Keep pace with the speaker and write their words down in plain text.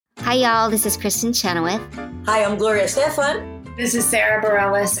Hi, y'all. This is Kristen Chenoweth. Hi, I'm Gloria Stefan. This is Sarah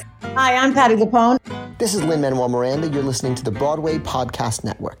Bareilles. Hi, I'm Patti LuPone. This is Lin-Manuel Miranda. You're listening to the Broadway Podcast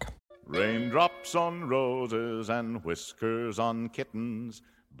Network. Raindrops on roses and whiskers on kittens,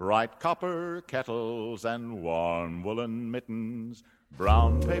 bright copper kettles and warm woolen mittens,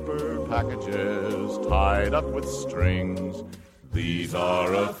 brown paper packages tied up with strings. These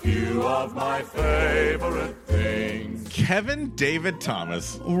are a few of my favorite things. Kevin David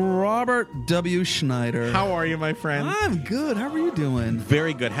Thomas. Robert W. Schneider. How are you, my friend? I'm good. How are you doing?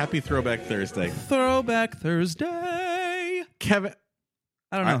 Very good. Happy Throwback Thursday. Throwback Thursday. Kevin.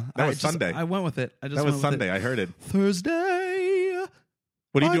 I don't know. That was Sunday. I went with it. That was Sunday. I heard it. Thursday.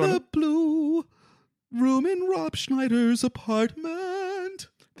 What are you doing? The blue room in Rob Schneider's apartment.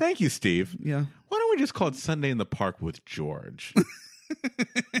 Thank you, Steve. Yeah. Why don't we just call it Sunday in the Park with George?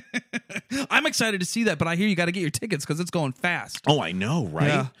 I'm excited to see that, but I hear you got to get your tickets because it's going fast. Oh, I know, right?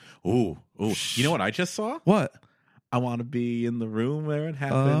 Yeah. Ooh. You know what I just saw? What? I want to be in the room where it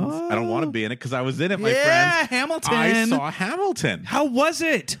happens. I don't want to be in it because I was in it, my friends. Yeah, Hamilton. I saw Hamilton. How was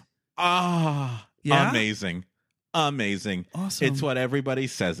it? Yeah? Amazing. Awesome. It's what everybody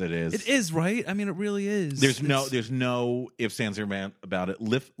says it is. It is, right? I mean, it really is. There's no ifs, ands, or man about it.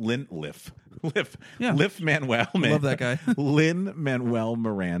 Lin-Manuel. Love that guy. Lin-Manuel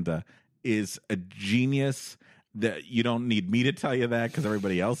Miranda is a genius. That you don't need me to tell you that because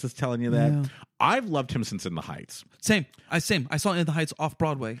everybody else is telling you that. Yeah. I've loved him since In the Heights. Same. I saw In the Heights off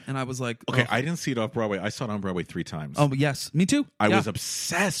Broadway, and I was like, okay, I didn't see it off Broadway. I saw it on Broadway 3 times. Oh, yes, me too. I was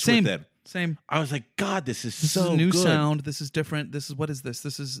obsessed with it. Same. I was like, God, this is so good. This is a new sound. This is different. What is this?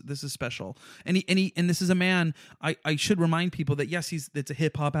 This is special. And this is a man. I should remind people that yes, it's a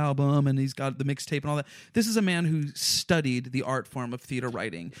hip hop album and he's got the mixtape and all that. This is a man who studied the art form of theater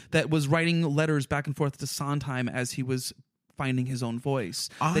writing. That was writing letters back and forth to Sondheim as he was finding his own voice,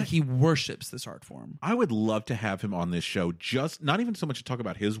 that he worships this art form. I would love to have him on this show, just not even so much to talk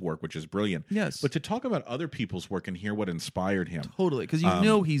about his work, which is brilliant, yes, but to talk about other people's work and hear what inspired him. Totally, because you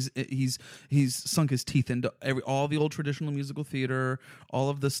know he's sunk his teeth into all the old traditional musical theater, all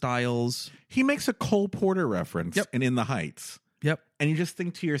of the styles. He makes a Cole Porter reference in the Heights. Yep. And you just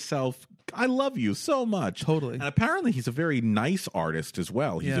think to yourself, I love you so much. Totally. And apparently he's a very nice artist as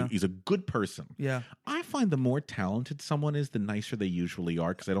well. He's a good person. Yeah. I find the more talented someone is, the nicer they usually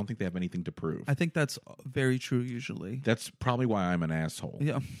are because I don't think they have anything to prove. I think that's very true usually. That's probably why I'm an asshole.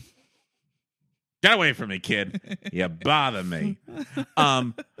 Yeah. Get away from me, kid. You bother me.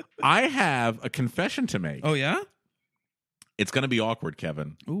 I have a confession to make. Oh, yeah? It's going to be awkward,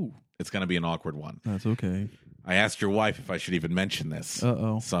 Kevin. Ooh. It's going to be an awkward one. That's okay. I asked your wife if I should even mention this.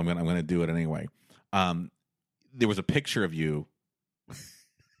 Uh-oh. So I'm going to do it anyway. There was a picture of you.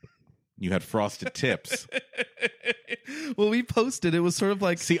 You had frosted tips. Well, we posted. It was sort of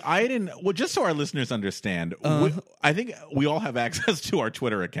like... See, I didn't... Well, just so our listeners understand, I think we all have access to our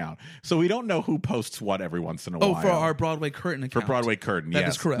Twitter account. So we don't know who posts what every once in a while. Oh, for our Broadway Curtain account. For Broadway Curtain, yes. That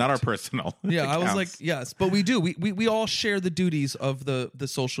is correct. Not our personal Yeah, accounts. I was like, yes. But we do. We all share the duties of the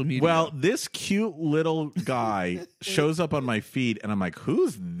social media. Well, this cute little guy shows up on my feed, and I'm like,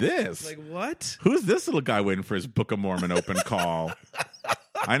 who's this? Like, what? Who's this little guy waiting for his Book of Mormon open call?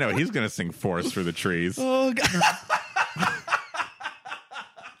 I know, he's going to sing Forest Through the Trees. Oh, God.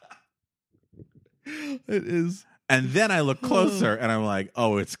 It is. And then I look closer, and I'm like,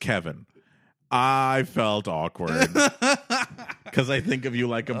 oh, it's Kevin. I felt awkward. Because I think of you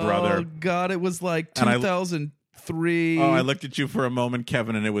like a brother. Oh, God, it was like 2003. I looked at you for a moment,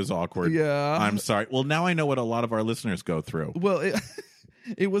 Kevin, and it was awkward. Yeah. I'm sorry. Well, now I know what a lot of our listeners go through. Well,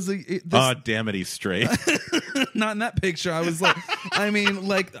 it was oh, damn it, he's straight. Not in that picture. I was like, I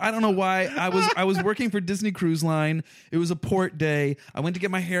don't know why. I was working for Disney Cruise Line. It was a port day. I went to get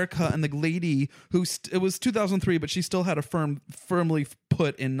my hair cut, and the lady it was 2003, but she still had a firmly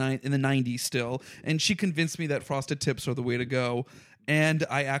put in the 90s still, and she convinced me that frosted tips are the way to go. And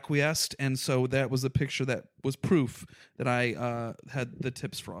I acquiesced, and so that was a picture that was proof that I had the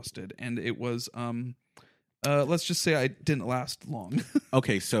tips frosted, and it was let's just say I didn't last long.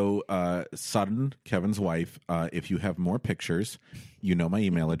 Okay, so Sutton, Kevin's wife, if you have more pictures, you know my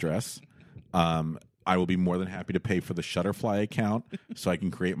email address. I will be more than happy to pay for the Shutterfly account so I can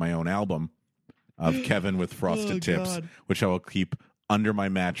create my own album of Kevin with frosted tips, which I will keep under my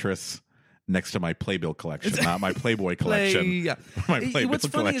mattress next to my Playbill collection, not my Playboy collection. Yeah. My Playbill What's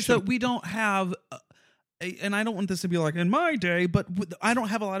funny collection. is that we don't have... and I don't want this to be like in my day, but I don't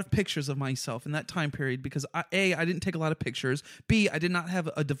have a lot of pictures of myself in that time period because I didn't take a lot of pictures. B, I did not have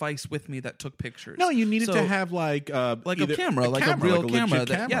a device with me that took pictures. No, you needed to have like a camera, like a real camera.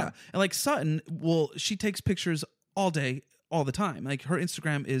 Yeah, and like Sutton, well, she takes pictures all day all the time. Like her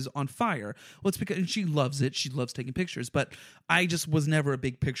Instagram is on fire. Well, it's because and she loves it. She loves taking pictures. But I just was never a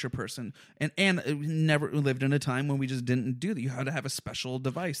big picture person, and never lived in a time when we just didn't do that. You had to have a special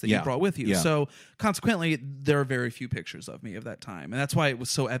device that you brought with you. Yeah. So consequently, there are very few pictures of me of that time, and that's why it was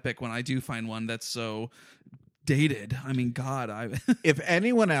so epic when I do find one that's so dated. I mean, God, If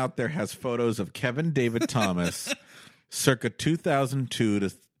anyone out there has photos of Kevin David Thomas circa 2002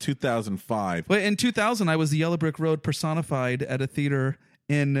 to 2005. Well, in 2000, I was the Yellow Brick Road personified at a theater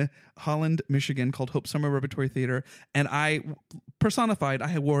in Holland, Michigan called Hope Summer Repertory Theater. And I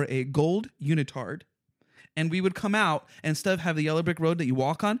wore a gold unitard. And we would come out, and instead of have the Yellow Brick Road that you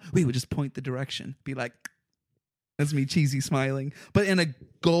walk on, we would just point the direction. Be like, that's me cheesy smiling. But in a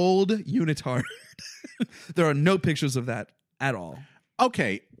gold unitard. There are no pictures of that at all.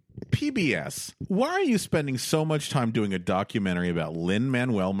 Okay, PBS, why are you spending so much time doing a documentary about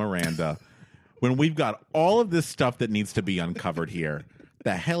Lin-Manuel Miranda when we've got all of this stuff that needs to be uncovered here?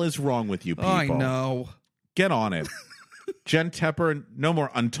 The hell is wrong with you people? Oh, I know. Get on it. Jen Tepper, no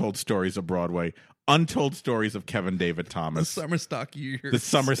more untold stories of Broadway. Untold stories of Kevin David The Thomas. summer stock years. The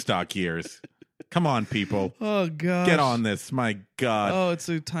summer stock years. Come on, people. Oh, God. Get on this. My God. Oh, it's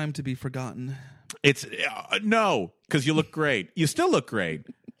a time to be forgotten. It's no, because you look great. You still look great.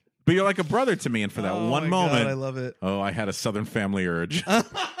 But you're like a brother to me, and for that Oh, one my moment, God, I love it. Oh, I had a Southern family urge. God.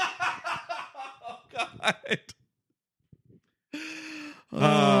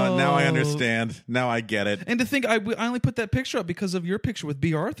 Now I understand. Now I get it. And to think, I only put that picture up because of your picture with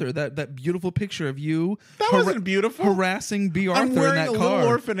B. Arthur. That beautiful picture of you. That wasn't beautiful. Harassing B. Arthur I'm wearing in that a car. Little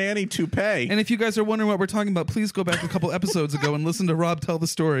Orphan Annie toupee. And if you guys are wondering what we're talking about, please go back a couple episodes ago and listen to Rob tell the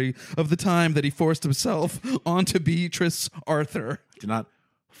story of the time that he forced himself onto Beatrice Arthur. Do not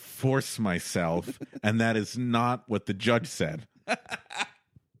force myself, and that is not what the judge said.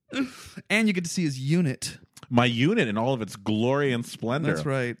 And you get to see his unit. My unit in all of its glory and splendor. That's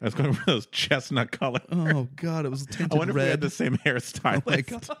right. I was going for those chestnut colors. Oh, God, it was tinted I wonder red. if we had the same hairstylist. Oh, my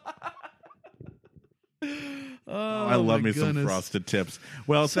God. Oh, I love my me some goodness. frosted tips.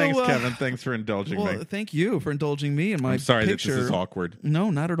 Well, So, thanks, Kevin. Thanks for indulging Well, me. thank you for indulging me in my I'm sorry picture. that this is awkward. No,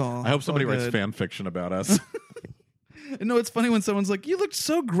 not at all. I hope somebody All writes good. fan fiction about us. No, it's funny when someone's like, "You looked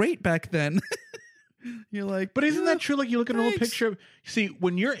so great back then." You're like, But isn't "Yeah, that true? Like you look at an old thanks." picture. See,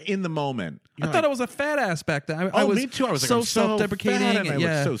 when you're in the moment, I thought I was a fat ass back then. I oh, was me too. I was like, so I'm so self-deprecating. fat and I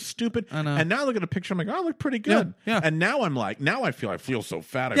yeah. look so stupid. I know. And now I look at a picture. I'm like, oh, I look pretty good. Yeah, yeah. And now I'm like, now I feel so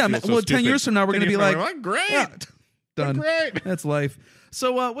fat. I Yeah, feel so well, stupid. 10 years from now, we're 10 gonna be years from like, now, I'm great. Yeah, done. Great. That's life.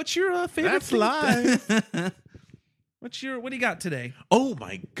 So, what's your favorite? That's thing? life. What do you got today? Oh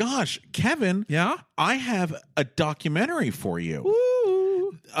my gosh, Kevin. Yeah. I have a documentary for you.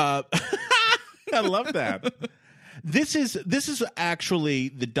 Ooh. I love that. This is actually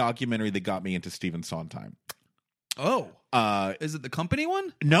the documentary that got me into Stephen Sondheim. Oh. Is it the company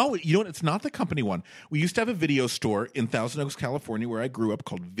one? No, you know what? It's not the company one. We used to have a video store in Thousand Oaks, California, where I grew up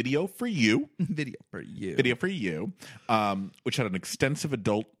called Video for You. Video for you. Video for You, which had an extensive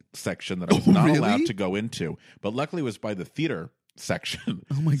adult section that I was not really? allowed to go into. But luckily it was by the theater section.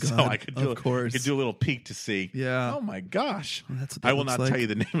 Oh my So God, I could do of course. I could do a little peek to see. Yeah. Oh my gosh. That's what that I will looks not like. tell you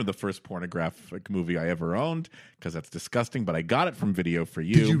the name of the first pornographic movie I ever owned because that's disgusting, but I got it from Video for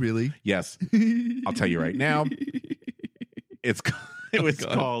You. Did you really? Yes. I'll tell you right now. It was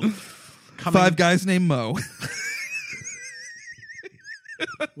God. called Coming. Five Guys Named Mo.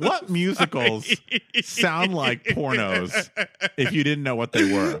 What musicals sound like pornos if you didn't know what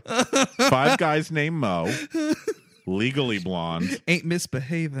they were? Five Guys Named Mo, Legally Blonde, Ain't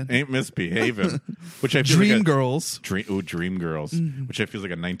Misbehaving. Ain't Misbehaving, which I feel Dream like Girls. Dream Girls, which I feel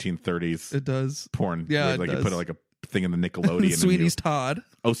like a 1930s It does. porn. Yeah, where, it like you does. put like a thing in the Nickelodeon. and Sweeney's Todd.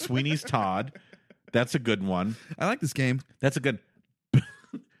 oh, Sweeney's Todd. That's a good one. I like this game. That's a good.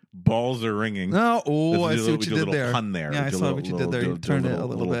 Balls are ringing. No, oh, I Let's do see a what you little did there. pun there. Yeah, I Do a saw little- what you did little- there. You do turned it a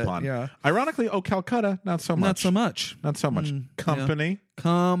little bit. pun. Yeah, Ironically, oh, Calcutta, not so much. not so much. Not so much. Company.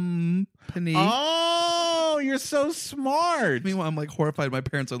 Company. Oh, you're so smart. Meanwhile, I'm like horrified. My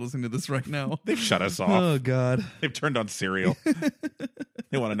parents are listeing to this right now. They've shut us off. Oh God. They've turned on Serial.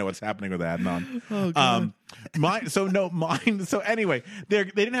 They want to know what's happening with Adnan. Oh God. Mine. So anyway, they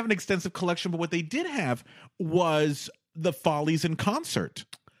didn't have an extensive collection, but what they did have was the Follies in concert.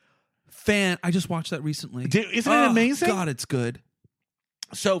 I just watched that recently. Isn't it amazing? God, it's good.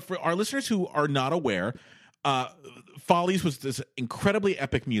 So for our listeners who are not aware, Follies was this incredibly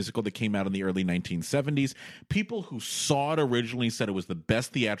epic musical that came out in the early 1970s. People who saw it originally said it was the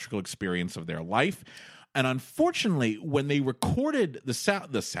best theatrical experience of their life. And unfortunately, when they recorded the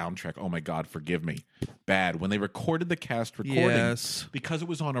soundtrack, oh my God, forgive me, bad. When they recorded the cast recording, Yes. because it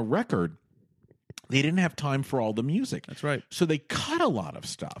was on a record, They didn't have time for all the music. That's right. So they cut a lot of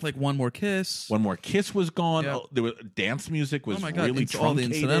stuff. Like One More Kiss. One More Kiss was gone. Yeah. There was dance music was Oh my God. really It's all the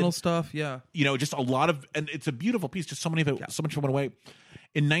truncated. incidental stuff. Yeah. You know, just a lot of, and it's a beautiful piece. Just so much went away.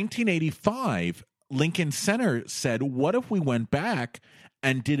 In 1985, Lincoln Center said, "What if we went back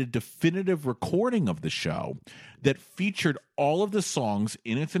and did a definitive recording of the show that featured all of the songs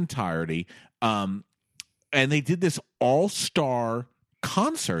in its entirety?" And they did this all-star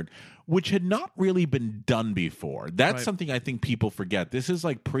concert, which had not really been done before. That's Right. something I think people forget. This is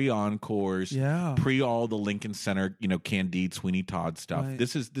like pre-encores, Yeah. pre all the Lincoln Center, Candide, Sweeney Todd stuff. Right.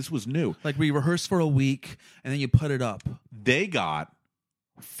 This was new. Like we rehearsed for a week and then you put it up. They got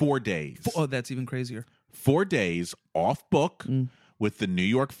 4 days. Oh, that's even crazier. 4 days off book with the New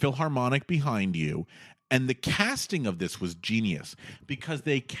York Philharmonic behind you. And the casting of this was genius because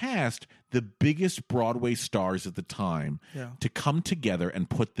they cast the biggest Broadway stars at the time to come together and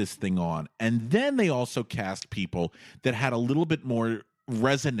put this thing on. And then they also cast people that had a little bit more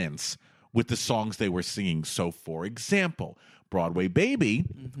resonance with the songs they were singing. So, for example, Broadway Baby,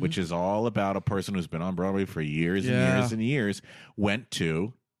 which is all about a person who's been on Broadway for years and Yeah. years and years, went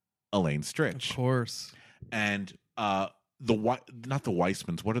to Elaine Stritch. Of course. And not the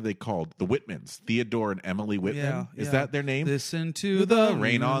Weissmans, what are they called? The Whitmans, Theodore and Emily Whitman. Yeah, Is yeah. that their name? Listen to the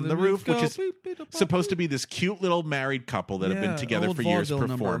Rain on the Roof, which is go. supposed to be this cute little married couple that have been Yeah, together old for years vaudeville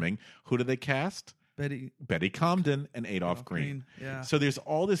number. performing. Who do they cast? Betty Comden and Adolph Green. Yeah. So there's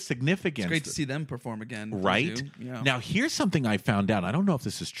all this significance. It's great to see them perform again. Right? too. Yeah. Now, here's something I found out. I don't know if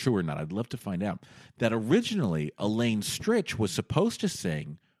this is true or not. I'd love to find out. That originally, Elaine Stritch was supposed to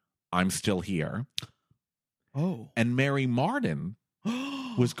sing I'm Still Here. Oh. And Mary Martin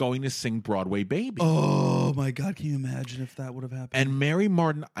was going to sing Broadway Baby. Oh my God! Can you imagine if that would have happened? And Mary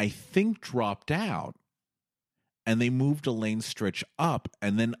Martin, I think, dropped out. And they moved Elaine Stritch up.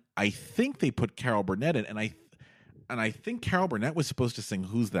 And then I think they put Carol Burnett in. And I think Carol Burnett was supposed to sing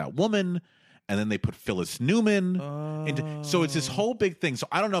Who's That Woman? And then they put Phyllis Newman. So it's this whole big thing. So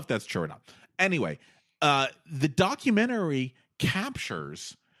I don't know if that's true or not. Anyway, the documentary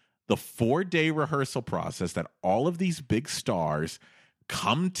captures the 4-day rehearsal process that all of these big stars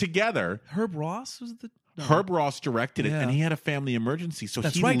come together. Herb Ross was the Herb Ross directed it, Yeah. and he had a family emergency, so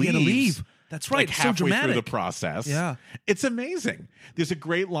That's he right, he leaves. had to leave. That's right, like it's so halfway through dramatic. the process. Yeah. It's amazing. There's a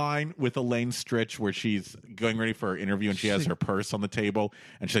great line with Elaine Stritch where she's going ready for her interview, and she has her purse on the table,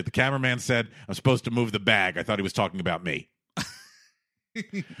 and she's like, "The cameraman said I'm supposed to move the bag. I thought he was talking about me."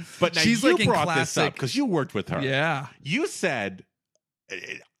 But now She's you like in brought this classic- up because you worked with her. Yeah. You said,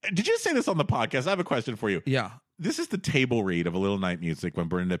 did you say this on the podcast? I have a question for you. Yeah. This is the table read of A Little Night Music when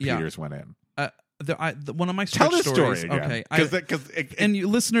Bernadette Yeah. Peters went in. One of my Tell Stritch this story stories. again. Okay. And you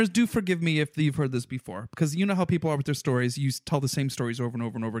listeners, do forgive me if you've heard this before, because you know how people are with their stories. You tell the same stories over and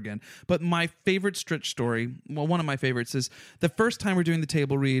over and over again. But my favorite Stritch story, well, one of my favorites, is the first time we're doing the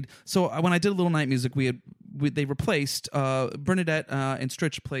table read. So when I did Little Night Music, they replaced Bernadette and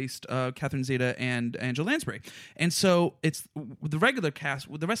Stritch placed Catherine Zeta and Angela Lansbury. And so it's the regular cast,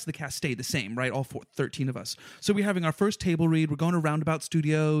 the rest of the cast stayed the same, right? All 13 of us. So we're having our first table read. We're going to Roundabout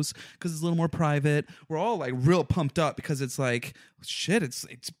Studios because it's a little more private. We're all like real pumped up because it's like, shit, it's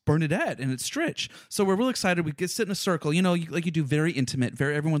Bernadette and it's Stritch. So we're real excited. We sit in a circle, like you do, very intimate,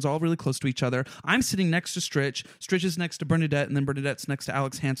 everyone's all really close to each other. I'm sitting next to Stritch. Stritch is next to Bernadette, and then Bernadette's next to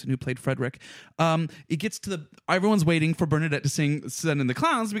Alex Hansen, who played Frederick. It gets to everyone's waiting for Bernadette to sing Send in the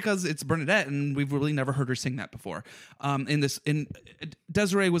Clowns because it's Bernadette, and we've really never heard her sing that before.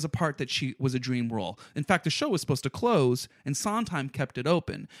 Desiree was a part that she was a dream role. In fact, the show was supposed to close, and Sondheim kept it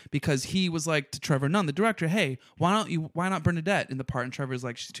open because he was like to Trevor Nunn, the director, "Hey, why not Bernadette in the part?" And Trevor's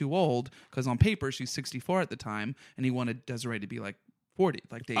like, "She's too old," because on paper she's 64 at the time, and he wanted Desiree to be like 40,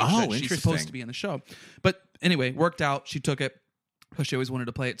 like the age that she's supposed to be in the show. But anyway, worked out. She took it. Because she always wanted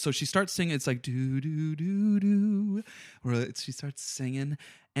to play it. So she starts singing. It's like, do, do, do, do. She starts singing.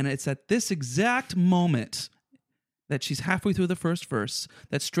 And it's at this exact moment that she's halfway through the first verse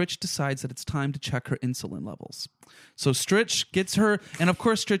that Stritch decides that it's time to check her insulin levels. So Stritch gets her, and of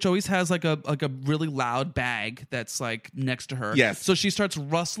course Stritch always has like a really loud bag that's like next to her. Yes. So she starts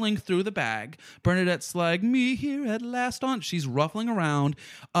rustling through the bag. Bernadette's like, "Me here at last on." She's ruffling around.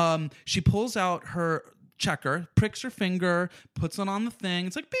 She pulls out her checker, pricks her finger, puts it on the thing.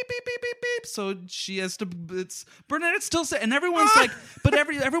 It's like beep, beep, beep, beep, beep. So she has to, it's Bernadette still saying, and everyone's like, but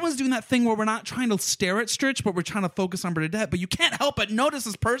everyone's doing that thing where we're not trying to stare at Stritch, but we're trying to focus on Bernadette. But you can't help but notice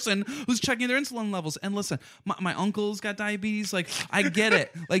this person who's checking their insulin levels. And listen, my uncle's got diabetes. Like, I get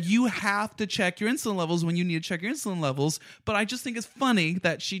it. Like, you have to check your insulin levels when you need to check your insulin levels. But I just think it's funny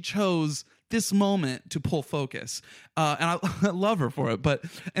that she chose this moment to pull focus. And I love her for it.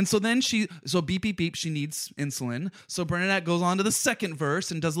 And so then beep, beep, beep, she needs insulin. So Bernadette goes on to the second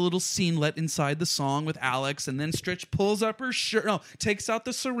verse and does a little scenelet inside the song with Alex. And then Stritch pulls up her shirt, takes out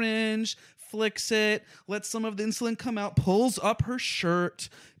the syringe, flicks it, lets some of the insulin come out, pulls up her shirt,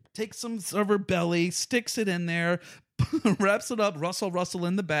 takes some of her belly, sticks it in there, wraps it up, rustle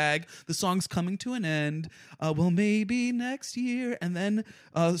in the bag. The song's coming to an end. Well, maybe next year. And then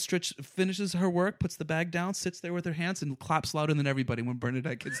Stritch finishes her work, puts the bag down, sits there with her hands, and claps louder than everybody when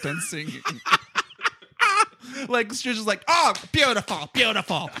Bernadette gets done singing. Like Stritch is like, oh,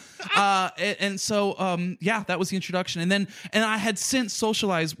 beautiful. And so that was the introduction. And I had since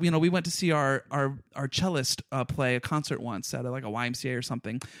socialized. We went to see our cellist play a concert once at like a YMCA or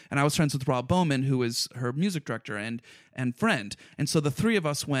something. And I was friends with Rob Bowman, who is her music director and friend. And so the three of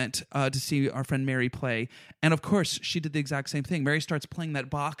us went to see our friend Mary play. And of course, she did the exact same thing. Mary starts playing that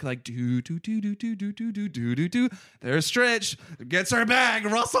Bach, like do do do do do do do do do do do. There's Stritch, gets her bag,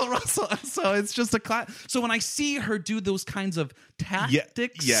 rustle. So it's just a class. So when I see her do those kinds of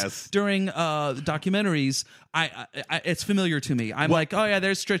tactics during the documentaries, I it's familiar to me. I'm like, oh yeah,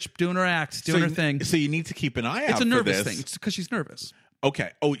 there's Stritch doing her act, doing her thing. So you need to keep an eye out. It's a nervous for this. thing. It's because she's nervous.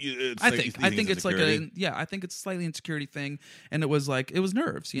 Okay. Oh, I think it's like I think it's a slightly insecurity thing, and it was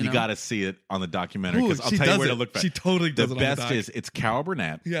nerves. You got to see it on the documentary because I'll tell you where to look back. She totally does. The best is it's Carol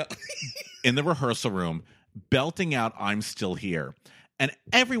Burnett. Yeah. in the rehearsal room, belting out "I'm Still Here," and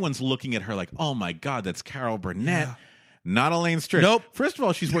everyone's looking at her like, "Oh my God, that's Carol Burnett." Yeah. Not Elaine Stritch. Nope. First of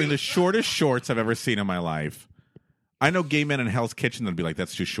all, she's wearing the shortest shorts I've ever seen in my life. I know gay men in Hell's Kitchen that'd be like,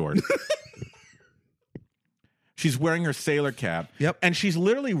 "That's too short." She's wearing her sailor cap. Yep. And she's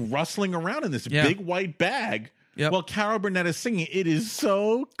literally rustling around in this big white bag while Carol Burnett is singing. It is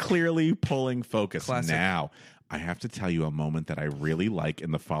so clearly pulling focus. Classic. Now, I have to tell you a moment that I really like in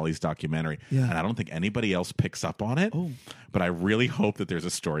the Follies documentary. Yeah. And I don't think anybody else picks up on it. Oh. But I really hope that there's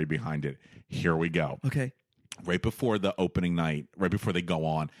a story behind it. Here we go. Okay. Right before the opening night, right before they go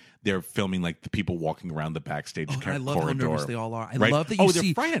on, they're filming like the people walking around the backstage corridor. I love how nervous they all are. I love that you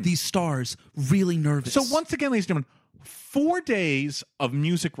see these stars really nervous. So once again, ladies and gentlemen, 4 days of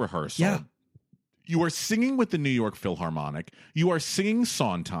music rehearsal. Yeah. You are singing with the New York Philharmonic. You are singing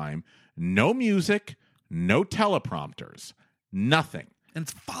Sondheim. No music, no teleprompters, nothing. And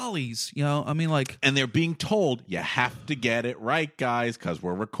it's Follies, I mean, like... And they're being told, you have to get it right, guys, because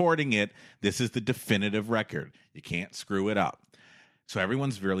we're recording it. This is the definitive record. You can't screw it up. So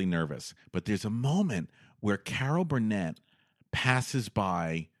everyone's really nervous. But there's a moment where Carol Burnett passes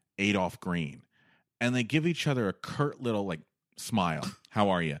by Adolph Green, and they give each other a curt little, like, smile. How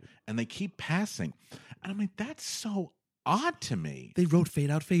are you? And they keep passing. And I'm like, that's so odd to me. They wrote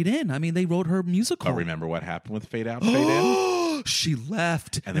Fade Out, Fade In. I mean, they wrote her musical. But remember what happened with Fade Out, Fade In? She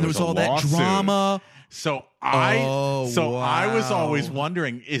left, and there was all lawsuit. that drama. So I was always wow.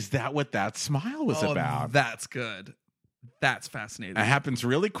 wondering, is that what that smile was about? That's good. That's fascinating. It happens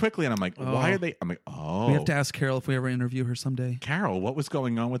really quickly, and I'm like, why are they? I'm like, We have to ask Carol if we ever interview her someday. Carol, what was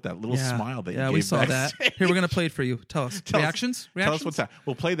going on with that little smile that you gave we saw backstage? that. Here, we're going to play it for you. Tell us. Reactions? Tell us what's that.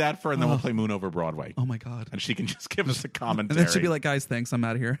 We'll play that and then we'll play Moon Over Broadway. Oh, my God. And she can just give us a commentary. And then she'll be like, guys, thanks. I'm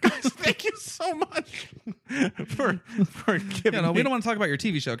out of here. Thank you so much for giving me. We don't want to talk about your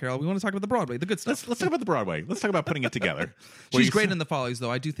TV show, Carol. We want to talk about the Broadway, the good stuff. Let's talk about the Broadway. Let's talk about putting it together. She's great in the Follies,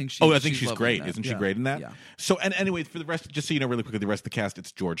 though. I do think I think she's great. Isn't she great in that? Yeah. So, and anyway, for the rest, just so you know really quickly, the rest of the cast,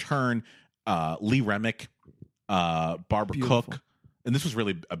 it's George Hearn, Lee Remick, Barbara Cook. And this was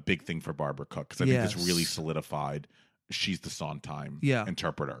really a big thing for Barbara Cook because I think this really solidified she's the Sondheim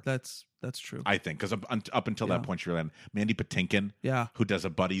interpreter. That's true. I think because up until that point, she really had Mandy Patinkin, who does a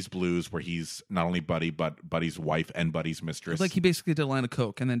Buddy's Blues where he's not only Buddy, but Buddy's wife and Buddy's mistress. It's like he basically did a line of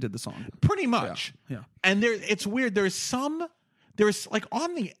coke and then did the song. Pretty much. Yeah. And it's weird. There's like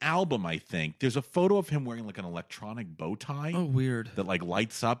on the album, I think, there's a photo of him wearing like an electronic bow tie. Oh, weird. That like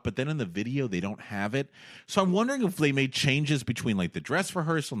lights up, but then in the video they don't have it. So I'm wondering if they made changes between like the dress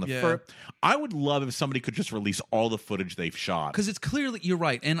rehearsal and the fur. I would love if somebody could just release all the footage they've shot. Because it's clearly, you're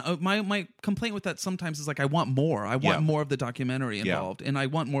right. And my complaint with that sometimes is like, I want more. I want more of the documentary involved. And I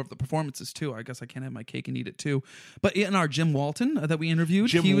want more of the performances too. I guess I can't have my cake and eat it too. But in our Jim Walton that we interviewed.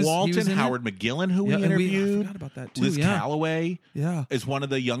 He was Howard McGillen, who we interviewed. I forgot about that too. Liz Calloway. Yeah. Is one of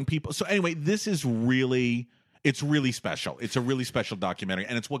the young people. So anyway, this is really special. It's a really special documentary,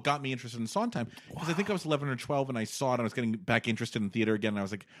 and it's what got me interested in Sondheim because I think I was 11 or 12 and I saw it and I was getting back interested in theater again, and I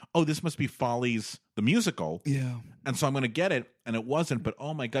was like, oh, this must be Follies the musical. Yeah. And so I'm going to get it, and it wasn't, but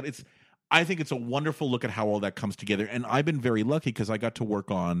oh my God, I think it's a wonderful look at how all that comes together, and I've been very lucky because I got to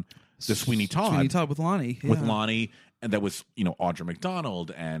work on the Sweeney Todd with Lonnie. With Lonnie and that was Audra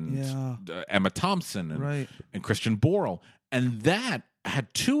McDonald and Yeah. Emma Thompson and, Right. and Christian Borle, and that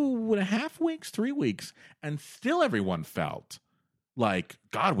had 2.5 weeks, 3 weeks, and still everyone felt like,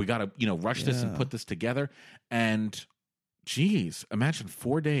 God, we got to rush this and Yeah. put this together. And geez, imagine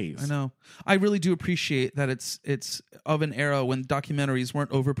 4 days. I know. I really do appreciate that it's of an era when documentaries weren't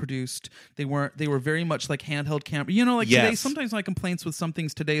overproduced. They were very much like handheld camera. Today, Yes. sometimes my complaints with some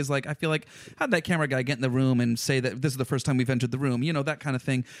things today is like, I feel like, how'd that camera guy get in the room and say that this is the first time we've entered the room? That kind of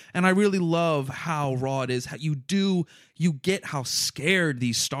thing. And I really love how raw it is. How you get how scared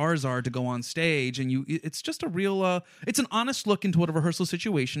these stars are to go on stage, and it's just a real it's an honest look into what a rehearsal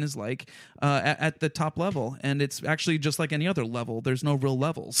situation is like at the top level. And it's actually just like any other level. There's no real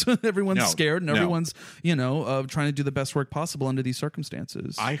levels. Everyone's scared, and everyone's trying to do the best work possible under these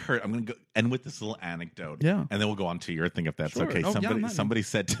circumstances. I heard. I'm going to go end with this little anecdote, Yeah. and then we'll go on to your thing if that's Sure. okay. Oh, yeah, Somebody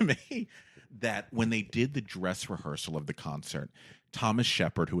said to me that when they did the dress rehearsal of the concert, Thomas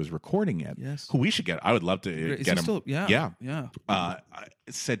Shepard, who was recording it, Yes. who we should get. I would love to Is get he him. still? Yeah.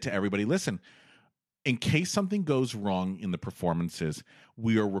 Said to everybody, listen, in case something goes wrong in the performances,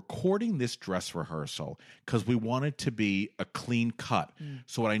 we are recording this dress rehearsal because we want it to be a clean cut.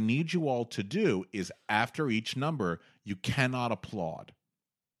 So what I need you all to do is after each number, you cannot applaud.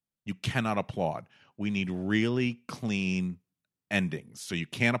 You cannot applaud. We need really clean endings. So you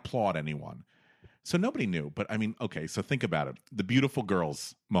can't applaud anyone. So nobody knew. But I mean, okay, so think about it. The Beautiful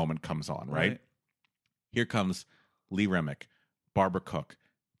Girls moment comes on, right? Here comes Lee Remick, Barbara Cook,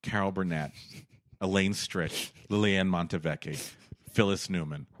 Carol Burnett, Elaine Stritch, Liliane Montevecchi, Phyllis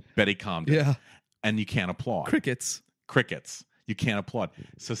Newman, Betty Comden. Yeah. And you can't applaud. Crickets. You can't applaud.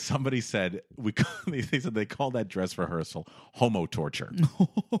 So somebody said they call that dress rehearsal homo torture.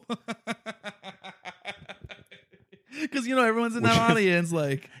 Because everyone's in that audience,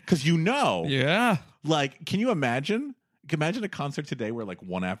 like, Because yeah. like, can you imagine? Imagine a concert today where like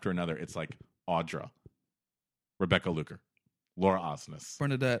one after another, it's like Audra, Rebecca Luker, Laura Osnes,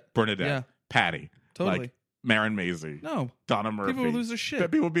 Bernadette, Bernadette, Patty, Totally. like Marin Maisie, No, Donna Murphy. people will lose their shit.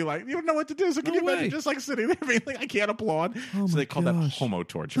 People will be like, you don't know what to do. So can No you imagine way. just like sitting there being like, I can't applaud. Oh So my they call that gosh. homo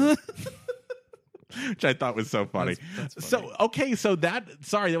torture. Which I thought was so funny. That's funny. So okay, so that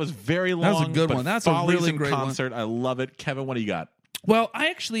was very long. That was a good but one. That's a Follies really in great one. concert. I love it. Kevin, what do you got? Well, I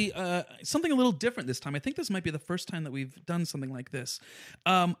actually something a little different this time. I think this might be the first time that we've done something like this.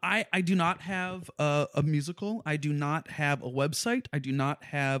 I do not have a musical. I do not have a website. I do not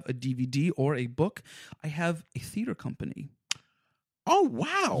have a DVD or a book. I have a theater company. Oh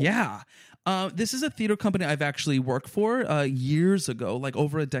wow! Yeah. This is a theater company I've actually worked for years ago, like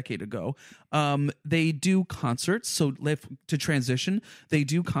over a decade ago. They do concerts. So to transition, they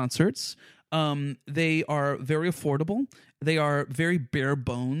do concerts. They are very affordable. They are very bare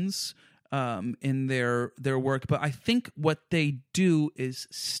bones in their work. But I think what they do is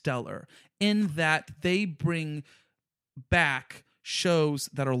stellar in that they bring back shows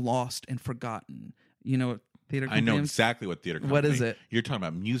that are lost and forgotten. Theater I know company. exactly what theater company. What is it? You're talking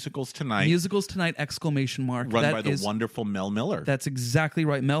about Musicals Tonight, Musicals Tonight! Exclamation mark. run That by the is- wonderful Mel Miller. That's exactly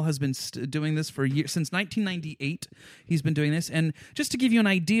right. Mel has been doing this for years. Since 1998, he's been doing this. And just to give you an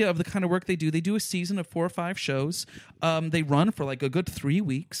idea of the kind of work they do a season of 4 or 5 shows. They run for like a good 3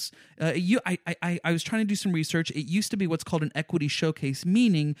 weeks. I was trying to do some research. It used to be what's called an equity showcase,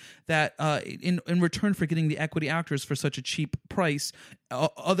 meaning that in return for getting the equity actors for such a cheap price,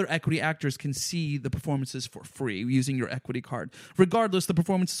 other equity actors can see the performances for free using your equity card. Regardless, the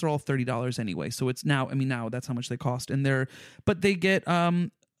performances are all $30 anyway. So it's now that's how much they cost. And but they get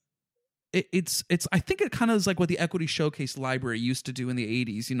it's I think it kind of is like what the Equity Showcase Library used to do in the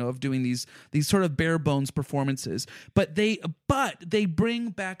 80s, of doing these sort of bare bones performances. But they bring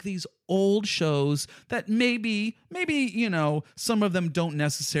back these old shows that maybe some of them don't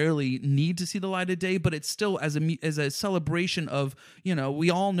necessarily need to see the light of day, but it's still as a celebration of, we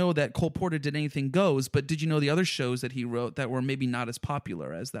all know that Cole Porter did Anything Goes, but did you know the other shows that he wrote that were maybe not as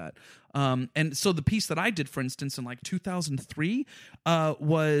popular as that? And so the piece that I did, for instance, in like 2003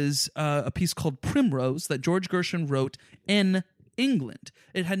 was a piece called Primrose that George Gershwin wrote in England.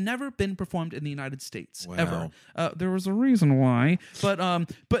 It had never been performed in the United States ever. There was a reason why, but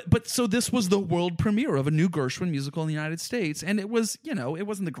so this was the world premiere of a new Gershwin musical in the United States, and it was it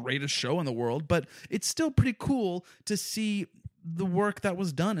wasn't the greatest show in the world, but it's still pretty cool to see the work that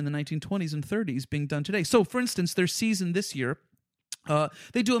was done in the 1920s and 30s being done today. So, for instance, their season this year.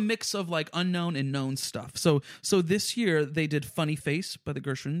 They do a mix of like unknown and known stuff. So this year they did Funny Face by the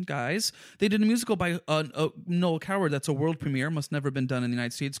Gershwin guys. They did a musical by Noel Coward that's a world premiere, must never been done in the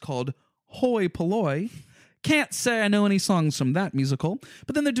United States, called Hoi Polloi. Can't say I know any songs from that musical.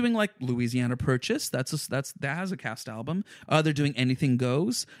 But then they're doing like Louisiana Purchase. That has a cast album. They're doing Anything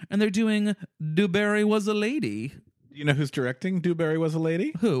Goes, and they're doing Dewberry Was a Lady. You know who's directing Dewberry Was a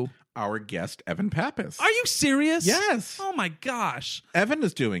Lady? Who? Our guest, Evan Pappas. Are you serious? Yes. Oh my gosh. Evan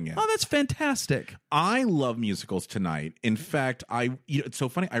is doing it. Oh, that's fantastic. I love musicals tonight. In fact, it's so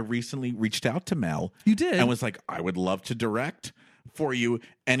funny. I recently reached out to Mel. You did? And was like, I would love to direct for you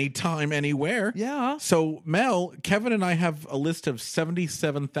anytime, anywhere. Yeah. So, Mel, Kevin and I have a list of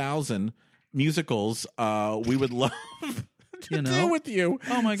 77,000 musicals we would love to do with you.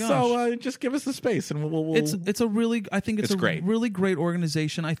 Oh my gosh. So just give us the space and we'll It's a really, I think it's a great. really great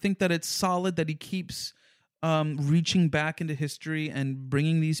organization. I think that it's solid that he keeps reaching back into history and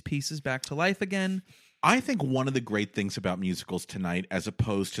bringing these pieces back to life again. I think one of the great things about musicals tonight, as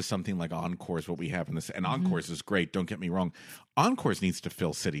opposed to something like Encores, what we have in this, and Encores is great, don't get me wrong. Encores needs to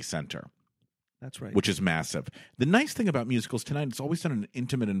fill City Center. That's right. Which is massive. The nice thing about musicals tonight, it's always done in an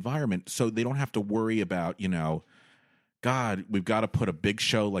intimate environment, so they don't have to worry about, God, we've got to put a big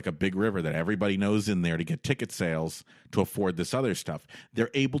show like a Big River that everybody knows in there to get ticket sales to afford this other stuff. They're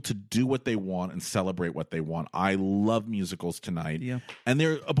able to do what they want and celebrate what they want. I love musicals tonight. Yeah. And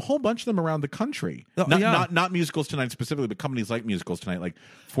there are a whole bunch of them around the country. Not musicals tonight specifically, but companies like Musicals Tonight, like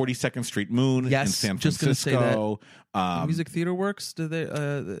 42nd Street Moon in San just gonna say Francisco. Music Theater Works, do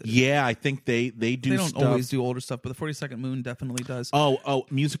they? Yeah, I think they do They don't stuff. always do older stuff, but the 42nd Moon definitely does. Oh,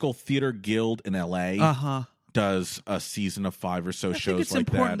 Musical Theater Guild in L.A. Uh-huh. does a season of 5 or so I shows think it's like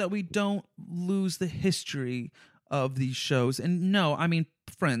important that we don't lose the history of these shows. And no, I mean,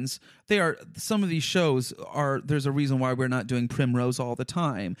 friends, some of these shows there's a reason why we're not doing Primrose all the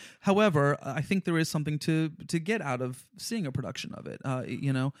time. However, I think there is something to get out of seeing a production of it,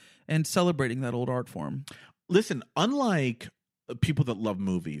 and celebrating that old art form. Listen, unlike people that love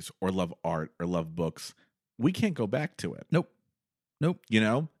movies or love art or love books, we can't go back to it. Nope.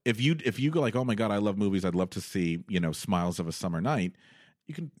 If you go like, oh my God, I love movies, I'd love to see, Smiles of a Summer Night,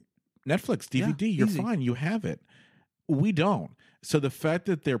 you can Netflix, DVD, you're easy. fine, you have it. We don't. So the fact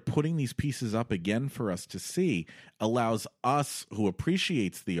that they're putting these pieces up again for us to see allows us who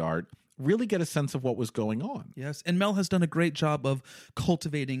appreciates the art really get a sense of what was going on. Yes, and Mel has done a great job of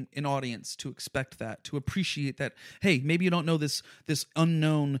cultivating an audience to expect that, to appreciate that. Hey, maybe you don't know this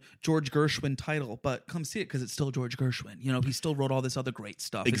unknown George Gershwin title, but come see it because it's still George Gershwin. He still wrote all this other great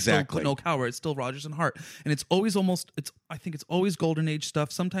stuff. Exactly. It's still Noel Coward. It's still Rodgers and Hart, and it's always I think it's always golden age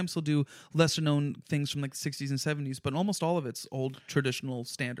stuff. Sometimes he'll do lesser known things from like the 60s and 70s, but almost all of it's old traditional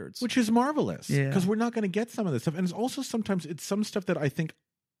standards, Which is marvelous. Yeah. Because we're not going to get some of this stuff. And it's also sometimes it's some stuff that I think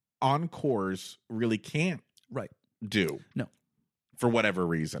Encores really can't do. No. For whatever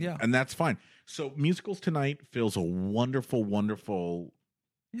reason. Yeah. And that's fine. So Musicals Tonight fills a wonderful, wonderful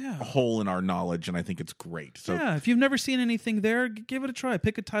hole in our knowledge, and I think it's great. So yeah, if you've never seen anything there, give it a try.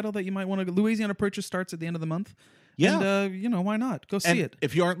 Pick a title that you might want to. Louisiana Purchase starts at the end of the month. Yeah. And, why not? Go see and it.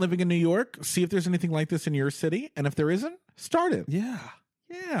 if you aren't living in New York, see if there's anything like this in your city. And if there isn't, start it. Yeah.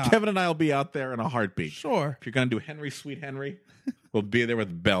 Kevin and I will be out there in a heartbeat. Sure. If you're going to do Henry, Sweet Henry, we'll be there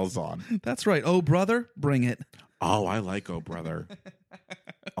with bells on. That's right. Oh, brother, bring it. Oh, I like Oh Brother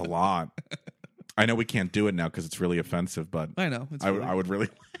a lot. I know we can't do it now because it's really offensive, but I know. I would really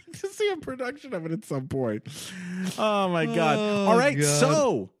like to see a production of it at some point. Oh, my God. All right, God.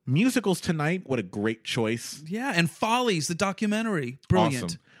 So Musicals Tonight. What a great choice. Yeah, and Follies, the documentary. Brilliant.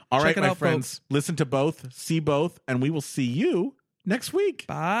 Awesome. All Check right, it my out, friends. folks. Listen to both, see both, and we will see you next week.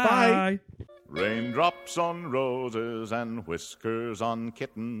 Bye. Raindrops on roses and whiskers on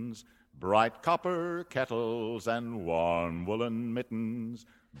kittens, bright copper kettles and warm woolen mittens,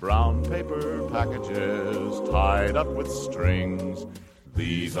 brown paper packages tied up with strings.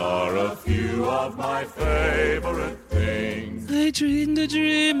 These are a few of my favorite things. I dream the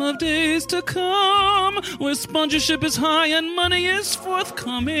dream of days to come, where sponsorship is high and money is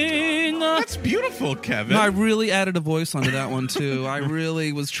forthcoming. That's beautiful, Kevin. I really added a voice onto that one, too. I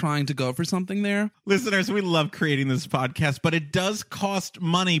really was trying to go for something there. Listeners, we love creating this podcast, but it does cost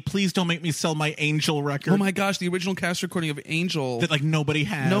money. Please don't make me sell my Angel record. Oh my gosh, the original cast recording of Angel. That nobody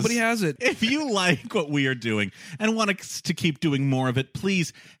has. Nobody has it. If you like what we are doing and want us to keep doing more of it,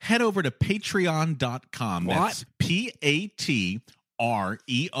 please head over to patreon.com. What? That's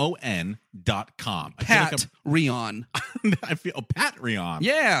PATREON.com. Pat Rion. I feel Pat Rion.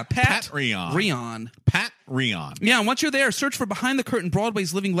 Yeah, Pat Rion. Rion. Pat Rion. Yeah, and once you're there, search for Behind the Curtain,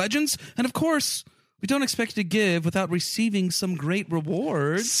 Broadway's Living Legends, and of course, We don't expect you to give without receiving some great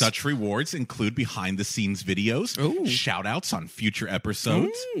rewards. Such rewards include behind-the-scenes videos, shout-outs on future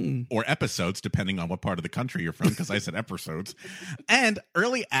episodes, or episodes, depending on what part of the country you're from, because I said episodes, and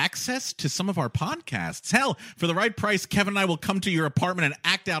early access to some of our podcasts. Hell, for the right price, Kevin and I will come to your apartment and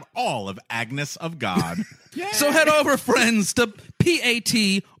act out all of Agnes of God. So head over, friends, to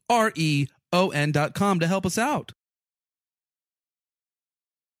patreon.com to help us out.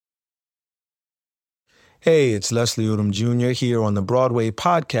 Hey, it's Leslie Odom Jr. here on the Broadway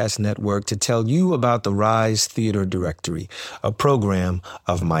Podcast Network to tell you about the Rise Theater Directory, a program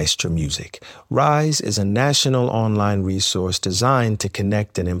of Maestro Music. Rise is a national online resource designed to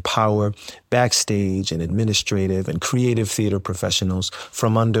connect and empower backstage and administrative and creative theater professionals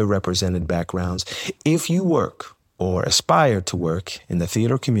from underrepresented backgrounds. If you work or aspire to work in the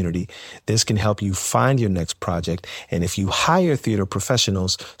theater community, this can help you find your next project. And if you hire theater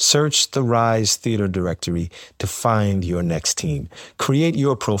professionals, search the Rise Theater Directory to find your next team. Create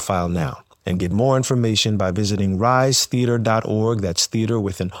your profile now and get more information by visiting risetheater.org. That's theater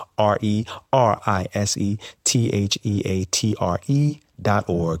with an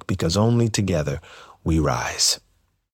RERISETHEATRE.org, because only together we rise.